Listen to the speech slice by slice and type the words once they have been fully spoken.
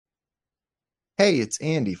Hey, it's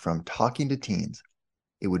Andy from Talking to Teens.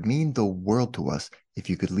 It would mean the world to us if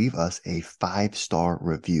you could leave us a five-star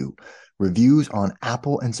review. Reviews on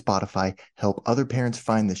Apple and Spotify help other parents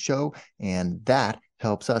find the show, and that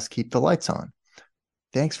helps us keep the lights on.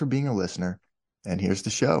 Thanks for being a listener, and here's the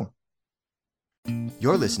show.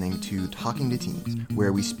 You're listening to Talking to Teens,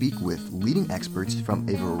 where we speak with leading experts from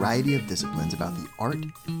a variety of disciplines about the art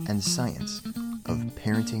and science of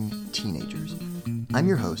parenting teenagers. I'm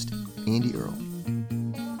your host, Andy Earle.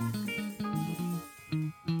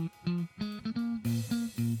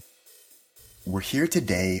 We're here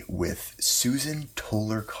today with Susan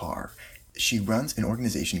Toller Carr. She runs an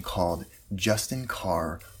organization called Justin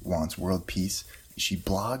Carr Wants World Peace. She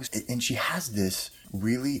blogs, and she has this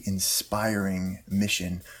really inspiring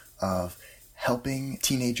mission of helping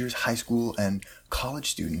teenagers, high school, and college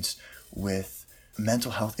students with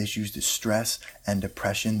mental health issues, distress, and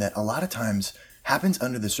depression that a lot of times happens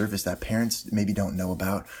under the surface that parents maybe don't know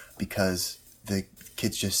about because the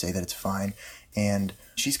kids just say that it's fine. And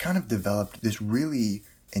she's kind of developed this really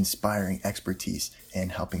inspiring expertise in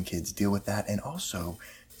helping kids deal with that, and also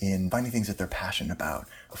in finding things that they're passionate about,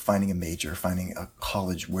 finding a major, finding a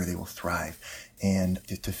college where they will thrive, and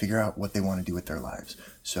to figure out what they want to do with their lives.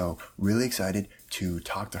 So really excited to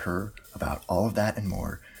talk to her about all of that and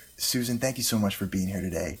more. Susan, thank you so much for being here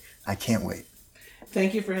today. I can't wait.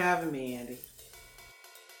 Thank you for having me, Andy.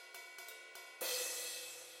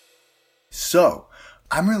 So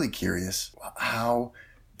I'm really curious how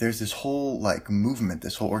there's this whole movement,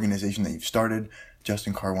 this whole organization that you've started,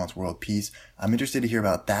 Justin Carr Wants World Peace. I'm interested to hear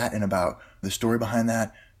about that and about the story behind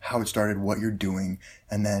that, how it started, what you're doing.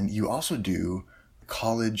 And then you also do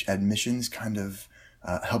college admissions, kind of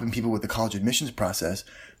helping people with the college admissions process,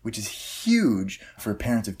 which is huge for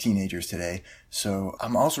parents of teenagers today. So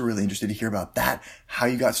I'm also really interested to hear about that, how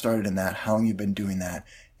you got started in that, how long you've been doing that,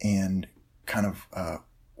 and kind of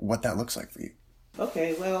what that looks like for you.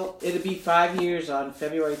 Okay, well, it'll be 5 years on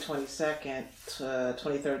February 22nd,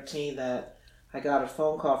 2013 that I got a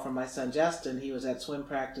phone call from my son Justin. He was at swim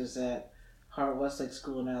practice at Harvard Westlake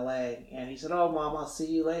School in LA. And he said, "Oh, Mom, I'll see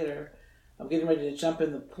you later. I'm getting ready to jump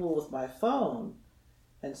in the pool with my phone."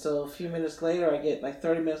 And so a few minutes later,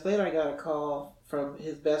 30 minutes later, I got a call from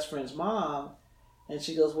his best friend's mom. And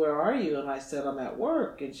she goes, "Where are you?" And I said, "I'm at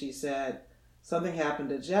work." And she said, "Something happened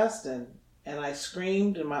to Justin." And I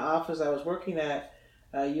screamed in my office. I was working at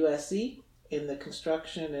USC in the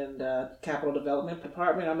construction and capital development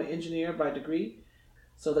department. I'm an engineer by degree.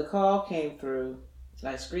 So the call came through.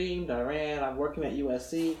 I screamed, I ran. I'm working at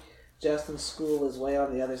USC. Justin's school is way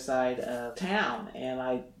on the other side of town. And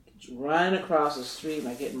I run across the street and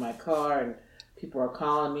I get in my car and people are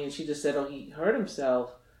calling me. And she just said, "Oh, he hurt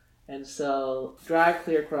himself." And so drive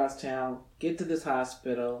clear across town, get to this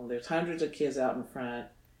hospital. There's hundreds of kids out in front.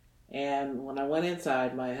 And when I went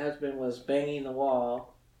inside, my husband was banging the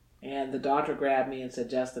wall, and the doctor grabbed me and said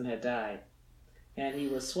Justin had died. And he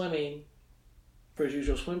was swimming for his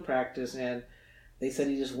usual swim practice, and they said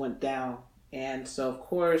he just went down. And so, of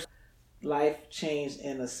course, life changed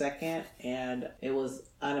in a second, and it was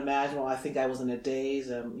unimaginable. I think I was in a daze.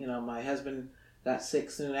 My husband got sick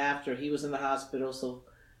soon after. He was in the hospital, so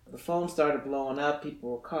the phone started blowing up.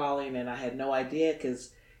 People were calling, and I had no idea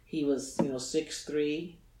because he was,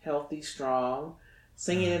 6'3", healthy, strong,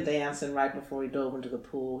 singing and dancing right before he dove into the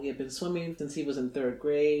pool. He had been swimming since he was in third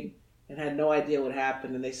grade and had no idea what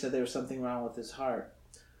happened, and they said there was something wrong with his heart.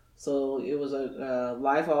 So it was a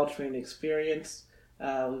life-altering experience.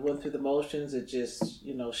 We went through the motions. It just,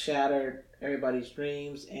 shattered everybody's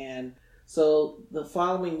dreams. And so the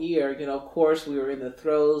following year, of course, we were in the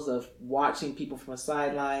throes of watching people from the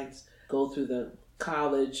sidelines go through the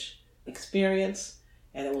college experience,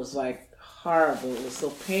 and it was horrible. It was so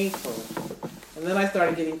painful. And then I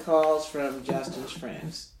started getting calls from Justin's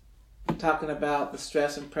friends talking about the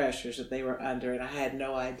stress and pressures that they were under, and I had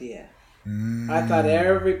no idea. I thought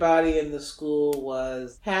everybody in the school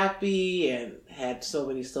was happy and had so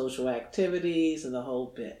many social activities and the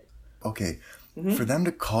whole bit. Okay. Mm-hmm. For them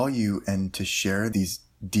to call you and to share these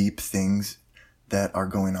deep things that are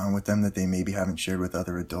going on with them that they maybe haven't shared with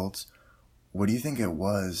other adults, what do you think it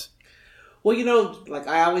was? Well,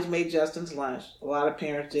 I always made Justin's lunch. A lot of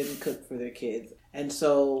parents didn't cook for their kids. And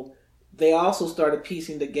so they also started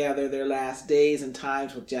piecing together their last days and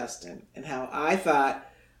times with Justin, and how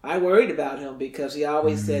I worried about him because he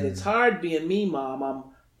always said, "It's hard being me, Mom. I'm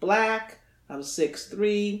black, I'm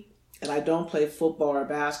 6'3", and I don't play football or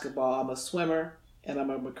basketball. I'm a swimmer, and I'm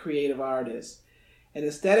a creative artist." And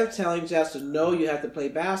instead of telling Justin, "No, you have to play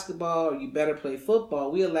basketball or you better play football,"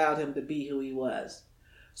 we allowed him to be who he was.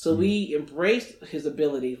 So we embraced his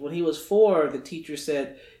abilities. When he was 4, the teacher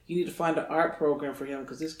said, you need to find an art program for him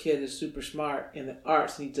because this kid is super smart in the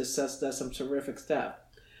arts and he just does some terrific stuff.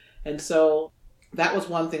 And so that was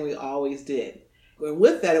one thing we always did. And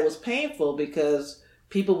with that, it was painful because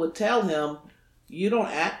people would tell him, you don't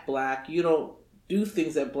act black, you don't do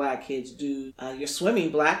things that black kids do. You're swimming,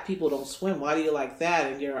 black people don't swim. Why do you like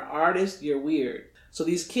that? And you're an artist, you're weird. So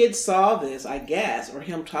these kids saw this, I guess, or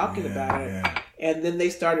him talking about it, and then they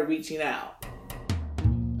started reaching out.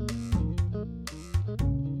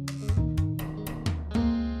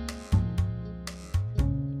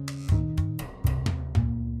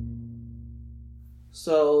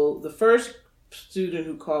 So the first student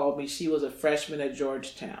who called me, she was a freshman at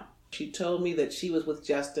Georgetown. She told me that she was with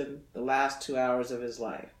Justin the last 2 hours of his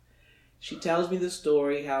life. She tells me the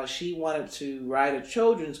story how she wanted to write a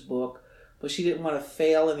children's book, but she didn't want to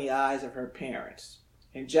fail in the eyes of her parents.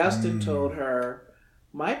 And Justin told her,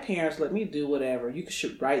 my parents let me do whatever. You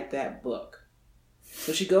should write that book.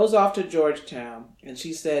 So she goes off to Georgetown, and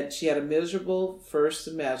she said she had a miserable first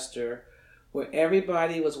semester where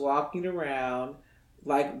everybody was walking around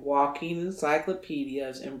like walking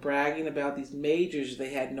encyclopedias and bragging about these majors they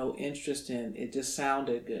had no interest in. It just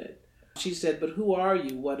sounded good. She said, but who are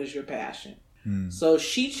you? What is your passion? So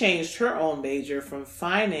she changed her own major from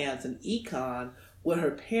finance and econ, what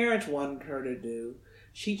her parents wanted her to do.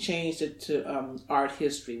 She changed it to art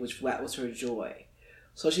history, which that was her joy.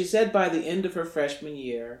 So she said by the end of her freshman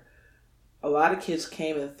year, a lot of kids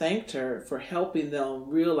came and thanked her for helping them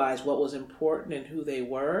realize what was important and who they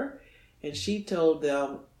were. And she told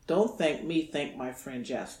them, don't thank me, thank my friend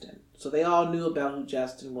Justin. So they all knew about who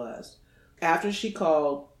Justin was. After she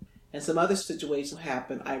called and some other situations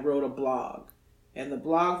happened, I wrote a blog. And the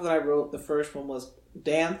blog that I wrote, the first one was,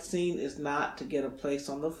 dancing is not to get a place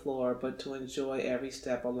on the floor, but to enjoy every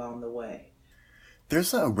step along the way.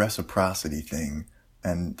 There's a reciprocity thing,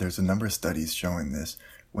 and there's a number of studies showing this.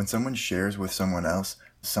 When someone shares with someone else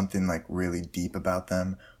something like really deep about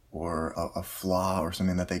them, or a flaw or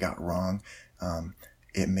something that they got wrong,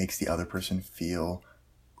 it makes the other person feel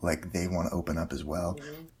like they want to open up as well.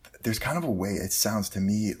 Mm-hmm. There's kind of a way, it sounds to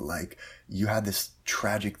me like you had this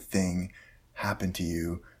tragic thing happen to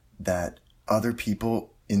you that other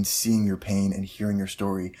people, in seeing your pain and hearing your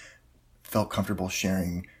story, felt comfortable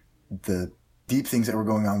sharing the deep things that were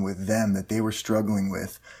going on with them, that they were struggling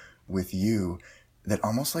with you, that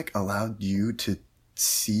almost like allowed you to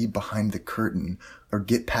see behind the curtain or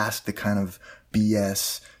get past the kind of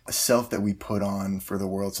BS self that we put on for the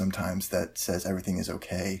world sometimes that says everything is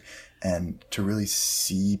okay, and to really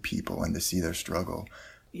see people and to see their struggle.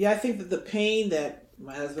 Yeah, I think that the pain that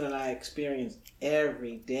my husband and I experience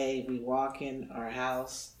every day, we walk in our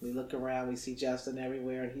house, we look around, we see Justin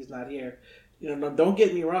everywhere and he's not here. You know, don't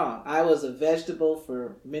get me wrong. I was a vegetable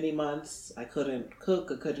for many months. I couldn't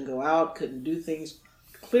cook, I couldn't go out, couldn't do things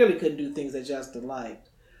that Justin liked.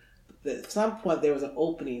 But at some point there was an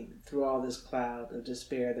opening through all this cloud of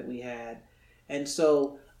despair that we had. And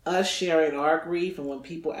so us sharing our grief, and when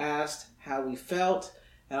people asked how we felt,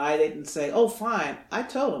 and I didn't say, oh, fine. I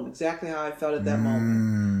told them exactly how I felt at that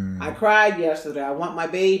moment. I cried yesterday. I want my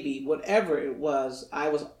baby. Whatever it was, I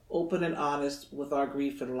was open and honest with our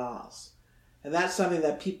grief and loss. And that's something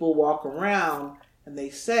that people walk around and they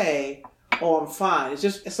say, oh, I'm fine. It's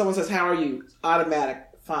just if someone says, how are you? It's automatic,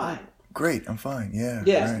 fine. Great, I'm fine. Yeah.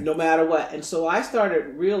 Yes, right. No matter what. And so I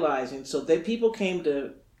started realizing, so that people came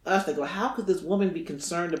to us, they go, how could this woman be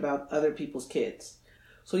concerned about other people's kids?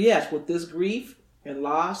 So yes, with this grief and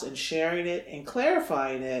loss and sharing it and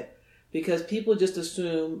clarifying it, because people just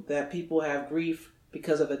assume that people have grief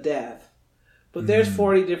because of a death. But there's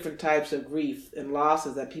 40 different types of grief and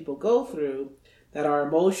losses that people go through that are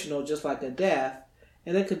emotional, just like a death.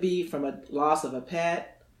 And it could be from a loss of a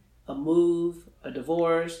pet, a move, a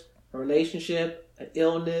divorce, a relationship, an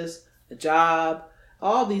illness, a job.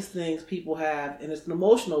 All these things people have, and it's an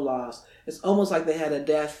emotional loss. It's almost like they had a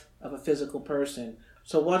death of a physical person.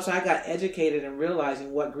 So once I got educated in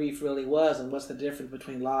realizing what grief really was and what's the difference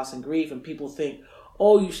between loss and grief, and people think,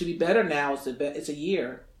 oh, you should be better now, it's a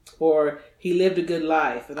year, or he lived a good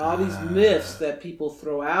life, and all these myths that people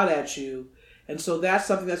throw out at you. And so that's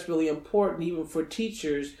something that's really important even for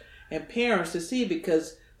teachers and parents to see,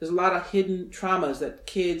 because there's a lot of hidden traumas that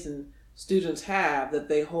kids and students have that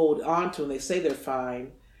they hold on to and they say they're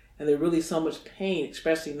fine, and there's really so much pain,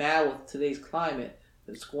 especially now with today's climate,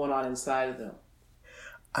 that's going on inside of them.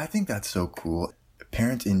 I think that's so cool.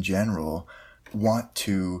 Parents in general want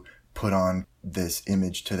to put on this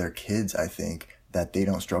image to their kids, I think, that they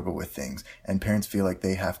don't struggle with things. And parents feel like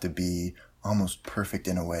they have to be almost perfect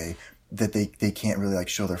in a way. that they can't really like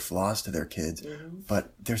show their flaws to their kids.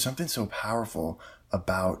 But there's something so powerful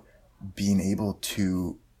about being able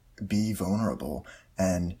to be vulnerable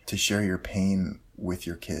and to share your pain with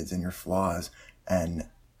your kids and your flaws. And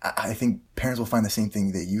I think parents will find the same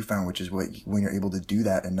thing that you found, which is when you're able to do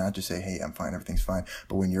that and not just say, hey, I'm fine, everything's fine.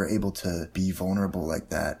 But when you're able to be vulnerable like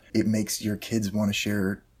that, it makes your kids want to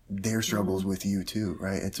share their struggles with you too,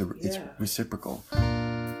 right? It's reciprocal.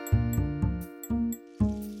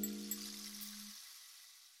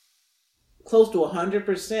 Close to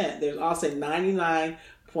 100%. There's also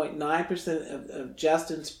 99.9% of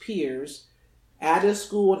Justin's peers at his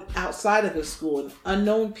school and outside of his school, and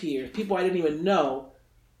unknown peers, people I didn't even know,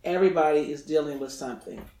 everybody is dealing with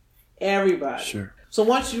something. Everybody. Sure. So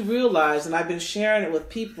once you realize, and I've been sharing it with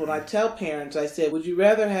people, and I tell parents, I said, would you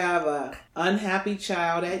rather have an unhappy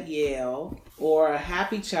child at Yale or a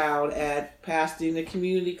happy child at Pasadena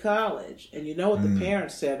Community College? And you know what the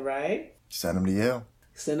parents said, right? Send them to Yale.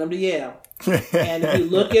 Send them to Yale. And if you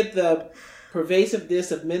look at the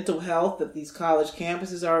pervasiveness of mental health that these college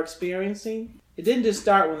campuses are experiencing, it didn't just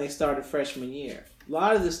start when they started freshman year. A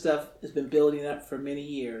lot of this stuff has been building up for many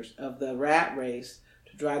years of the rat race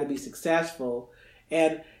to try to be successful.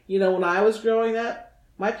 And, you know, when I was growing up,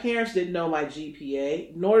 my parents didn't know my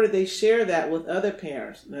GPA, nor did they share that with other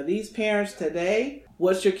parents. Now, these parents today,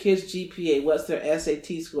 what's your kid's GPA? What's their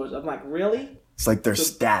SAT scores? I'm like, really? It's like their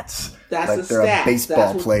stats. That's like the they're stats. a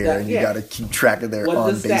baseball player, and you got to keep track of their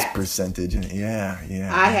on-base percentage. And yeah.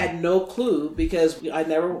 I had no clue because I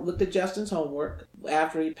never looked at Justin's homework.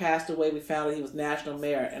 After he passed away, we found out he was national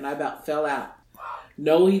merit, and I about fell out. Wow.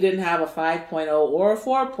 No, he didn't have a 5.0 or a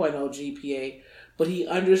 4.0 GPA, but he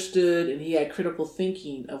understood and he had critical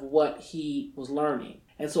thinking of what he was learning.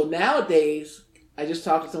 And so nowadays, I just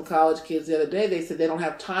talked to some college kids the other day. They said they don't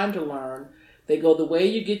have time to learn. They go, the way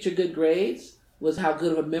you get your good grades was how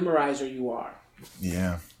good of a memorizer you are.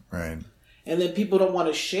 Yeah, right. And then people don't want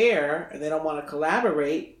to share and they don't want to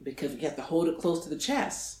collaborate because you have to hold it close to the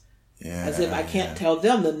chest. Yeah. As if I can't tell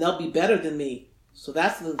them, then they'll be better than me. So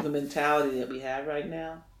that's the mentality that we have right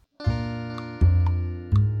now.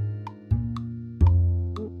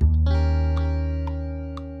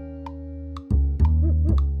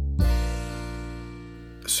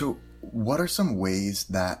 So what are some ways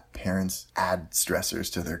that parents add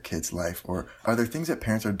stressors to their kids' life? Or are there things that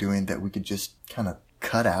parents are doing that we could just kind of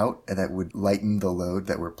cut out and that would lighten the load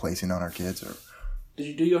that we're placing on our kids? Or did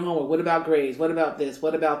you do your homework? What about grades? What about this?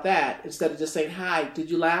 What about that? Instead of just saying, hi, did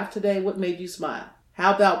you laugh today? What made you smile?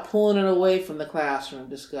 How about pulling it away from the classroom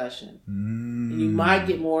discussion? And you might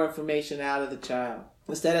get more information out of the child.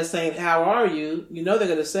 Instead of saying, how are you? You know they're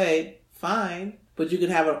going to say, fine. But you can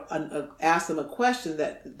have ask them a question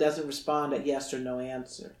that doesn't respond at yes or no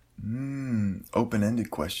answer.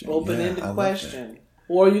 Open-ended question. Open-ended question.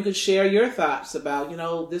 Or you could share your thoughts about, you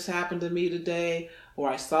know, this happened to me today, or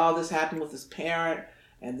I saw this happen with this parent,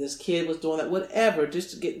 and this kid was doing that, whatever,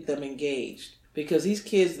 just to get them engaged. Because these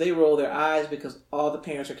kids, they roll their eyes because all the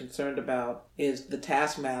parents are concerned about is the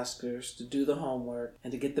taskmasters to do the homework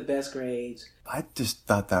and to get the best grades. I just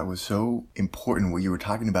thought that was so important what you were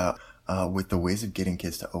talking about with the ways of getting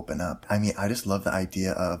kids to open up. I mean, I just love the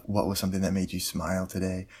idea of what was something that made you smile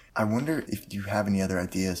today. I wonder if you have any other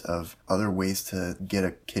ideas of other ways to get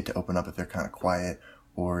a kid to open up if they're kind of quiet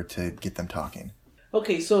or to get them talking.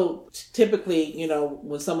 Okay, so typically, you know,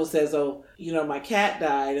 when someone says, oh, you know, my cat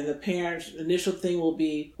died, and the parent's initial thing will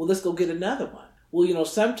be, well, let's go get another one. Well, you know,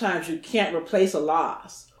 sometimes you can't replace a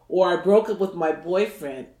loss. Or I broke up with my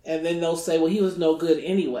boyfriend, and then they'll say, well, he was no good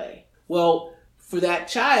anyway. Well, for that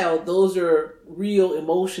child, those are real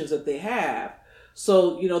emotions that they have.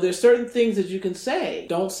 So, you know, there's certain things that you can say.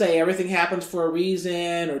 Don't say everything happens for a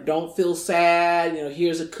reason, or don't feel sad, you know,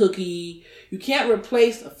 here's a cookie. You can't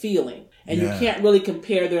replace a feeling. And you can't really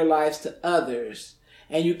compare their lives to others.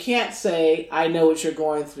 And you can't say, I know what you're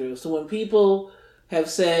going through. So when people have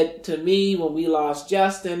said to me when we lost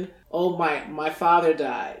Justin, oh, my father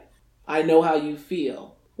died, I know how you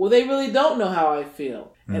feel. Well, they really don't know how I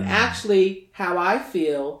feel. And actually, how I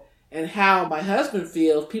feel and how my husband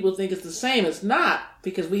feels, people think it's the same. It's not,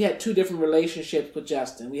 because we had two different relationships with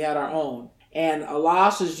Justin. We had our own. And a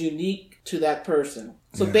loss is unique to that person.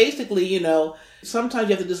 So basically, you know, sometimes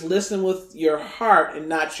you have to just listen with your heart and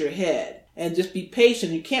not your head. And just be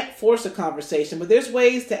patient. You can't force a conversation, but there's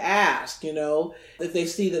ways to ask, you know, if they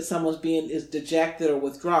see that someone's is dejected or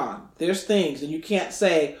withdrawn. There's things, and you can't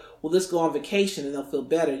say, well, let's go on vacation and they'll feel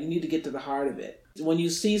better. You need to get to the heart of it. When you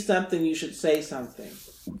see something, you should say something.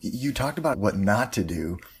 You talked about what not to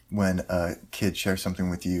do when a kid shares something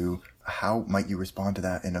with you. How might you respond to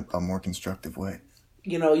that in a more constructive way?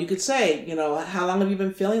 You could say, how long have you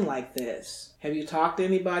been feeling like this? Have you talked to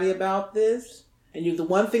anybody about this? And the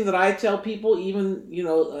one thing that I tell people, even,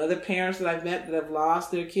 other parents that I've met that have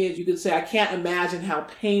lost their kids, you could say, I can't imagine how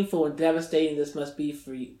painful and devastating this must be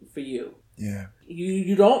for you. Yeah.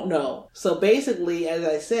 You don't know. So basically, as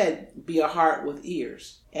I said, be a heart with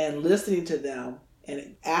ears and listening to them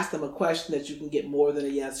and ask them a question that you can get more than a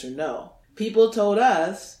yes or no. People told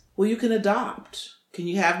us, well, you can adopt. Can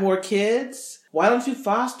you have more kids? Why don't you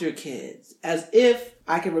foster kids? As if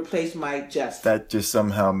I can replace my Justin. That just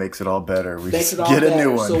somehow makes it all better. We makes just it all get better. a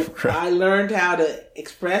new one. So I learned how to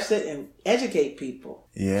express it and educate people.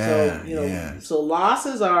 Yeah. So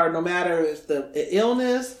losses are, no matter if the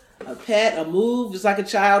illness, a pet, a move, just like a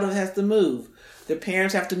child who has to move. Their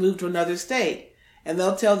parents have to move to another state. And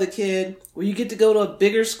they'll tell the kid, well, you get to go to a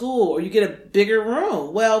bigger school or you get a bigger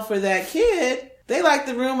room. Well, for that kid, they like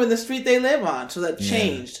the room in the street they live on. So that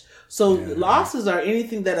changed. So losses are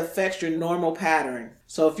anything that affects your normal pattern.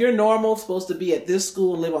 So if you're normal, supposed to be at this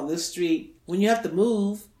school and live on this street, when you have to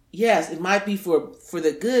move, yes, it might be for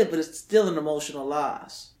the good, but it's still an emotional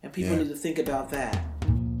loss. And people need to think about that.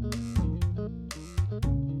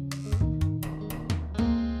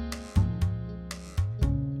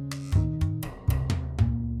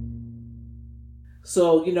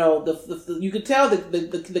 So, you could tell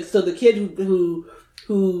the kid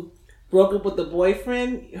who broke up with the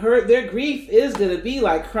boyfriend, their grief is going to be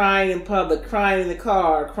like crying in public, crying in the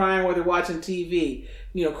car, crying while they're watching TV,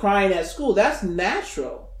 crying at school. That's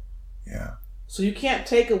natural. Yeah. So you can't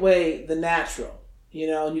take away the natural,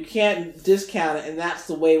 and you can't discount it. And that's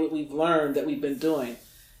the way we've learned that we've been doing,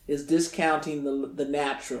 is discounting the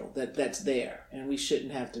natural that's there. And we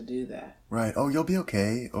shouldn't have to do that. Right. Oh, you'll be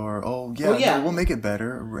okay. Or, no, we'll make it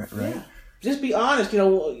better. Right. Yeah. Just be honest.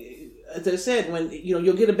 As I said, when,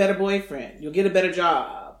 you'll get a better boyfriend, you'll get a better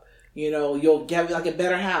job, you'll get like a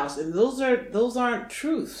better house. And those aren't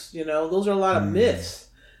truths, those are a lot of myths.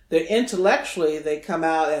 They're intellectually, they come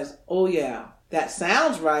out as, oh yeah, that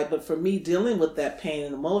sounds right. But for me, dealing with that pain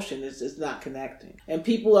and emotion is not connecting. And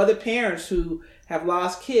other parents who have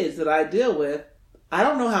lost kids that I deal with, I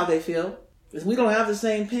don't know how they feel. Because we don't have the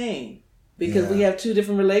same pain. Because we have two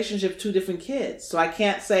different relationships, two different kids. So I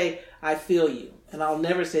can't say, I feel you. And I'll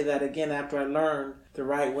never say that again after I learned the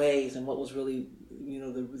right ways and what was really,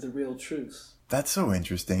 the real truth. That's so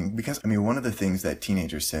interesting because, one of the things that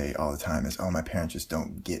teenagers say all the time is, oh, my parents just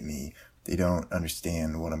don't get me. They don't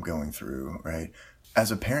understand what I'm going through, right?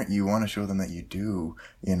 As a parent, you want to show them that you do,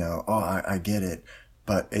 I get it.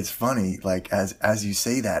 But it's funny, like, as you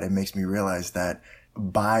say that, it makes me realize that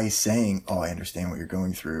by saying, oh, I understand what you're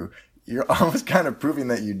going through, you're almost kind of proving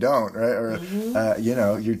that you don't, right? Or,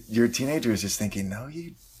 your teenager is just thinking, no,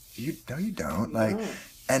 you don't. Like,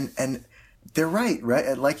 and they're right?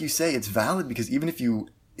 Like you say, it's valid because even if you,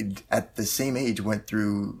 at the same age, went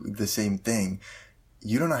through the same thing,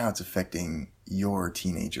 you don't know how it's affecting your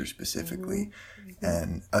teenager specifically. Mm-hmm.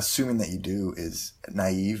 And assuming that you do is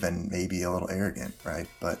naive and maybe a little arrogant, right?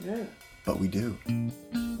 But we do.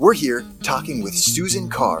 We're here talking with Susan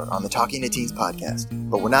Carr on the Talking to Teens podcast,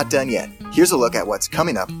 but we're not done yet. Here's a look at what's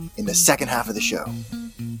coming up in the second half of the show.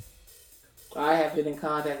 I have been in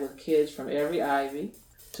contact with kids from every Ivy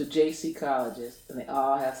to JC colleges, and they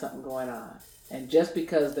all have something going on. And just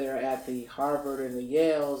because they're at the Harvard and the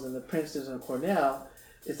Yales and the Princetons and Cornell,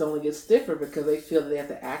 it only gets stiffer because they feel that they have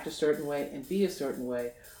to act a certain way and be a certain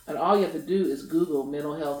way. And all you have to do is Google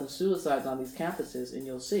mental health and suicides on these campuses, and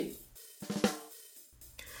you'll see.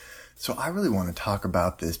 So I really want to talk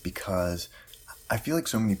about this because I feel like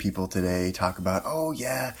so many people today talk about, oh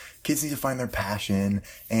yeah, kids need to find their passion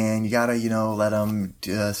and you gotta, let them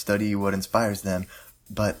study what inspires them.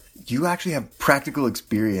 But you actually have practical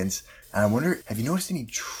experience. And I wonder, have you noticed any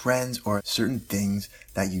trends or certain things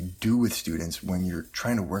that you do with students when you're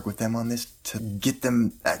trying to work with them on this to get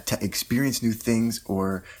them to experience new things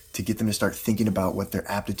or to get them to start thinking about what their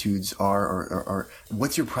aptitudes are or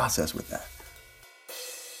what's your process with that?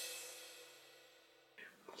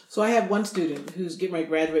 So I have one student who's getting ready to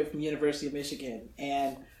graduate from the University of Michigan,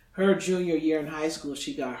 and her junior year in high school,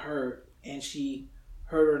 she got hurt, and she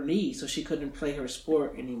hurt her knee, so she couldn't play her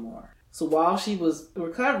sport anymore. So while she was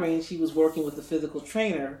recovering, she was working with the physical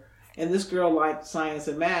trainer, and this girl liked science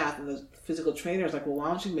and math, and the physical trainer was like, well, why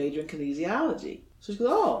don't you major in kinesiology? So she goes,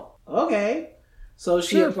 oh, okay. So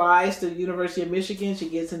she applies to the University of Michigan. She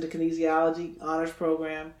gets into kinesiology honors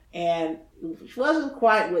program, and it wasn't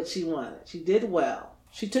quite what she wanted. She did well.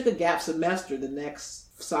 She took a gap semester the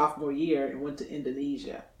next sophomore year and went to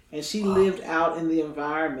Indonesia. And she lived out in the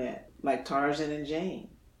environment like Tarzan and Jane.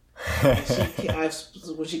 And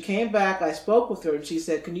when she came back, I spoke with her and she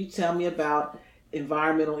said, can you tell me about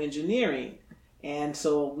environmental engineering. And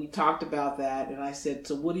so we talked about that, and I said,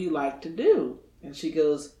 so what do you like to do? And she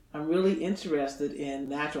goes, I'm really interested in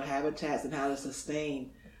natural habitats and how to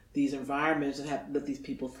sustain these environments and have let these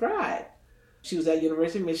people thrive. She was at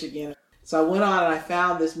University of Michigan. So I went on and I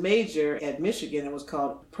found this major at Michigan. It was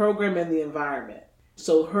called Program in the Environment.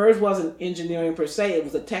 So hers wasn't engineering per se. It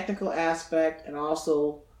was a technical aspect and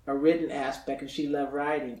also a written aspect, and she loved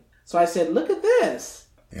writing. So I said, look at this.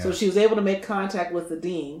 Yeah. So she was able to make contact with the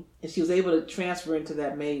dean, and she was able to transfer into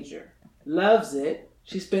that major. Loves it.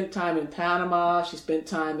 She spent time in Panama. She spent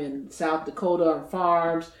time in South Dakota on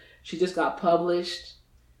farms. She just got published.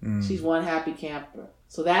 She's one happy camper.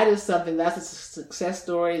 So that is something, that's a success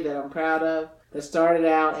story that I'm proud of, that started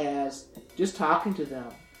out as just talking to them.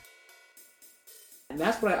 And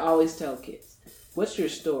that's what I always tell kids. What's your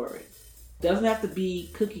story? Doesn't have to be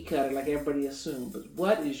cookie cutter like everybody assumes, but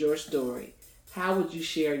what is your story? How would you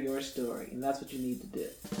share your story? And that's what you need to do.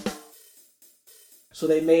 So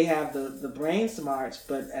they may have the brain smarts,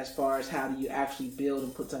 but as far as how do you actually build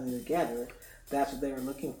and put something together, that's what they were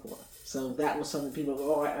looking for. So that was something people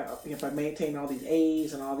go, if I maintain all these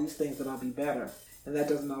A's and all these things, then I'll be better. And that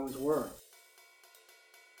doesn't always work.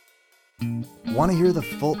 Want to hear the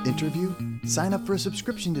full interview? Sign up for a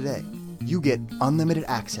subscription today. You get unlimited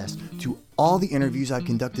access to all the interviews I've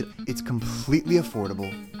conducted. It's completely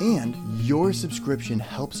affordable, and your subscription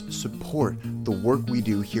helps support the work we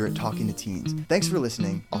do here at Talking to Teens. Thanks for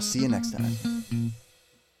listening. I'll see you next time.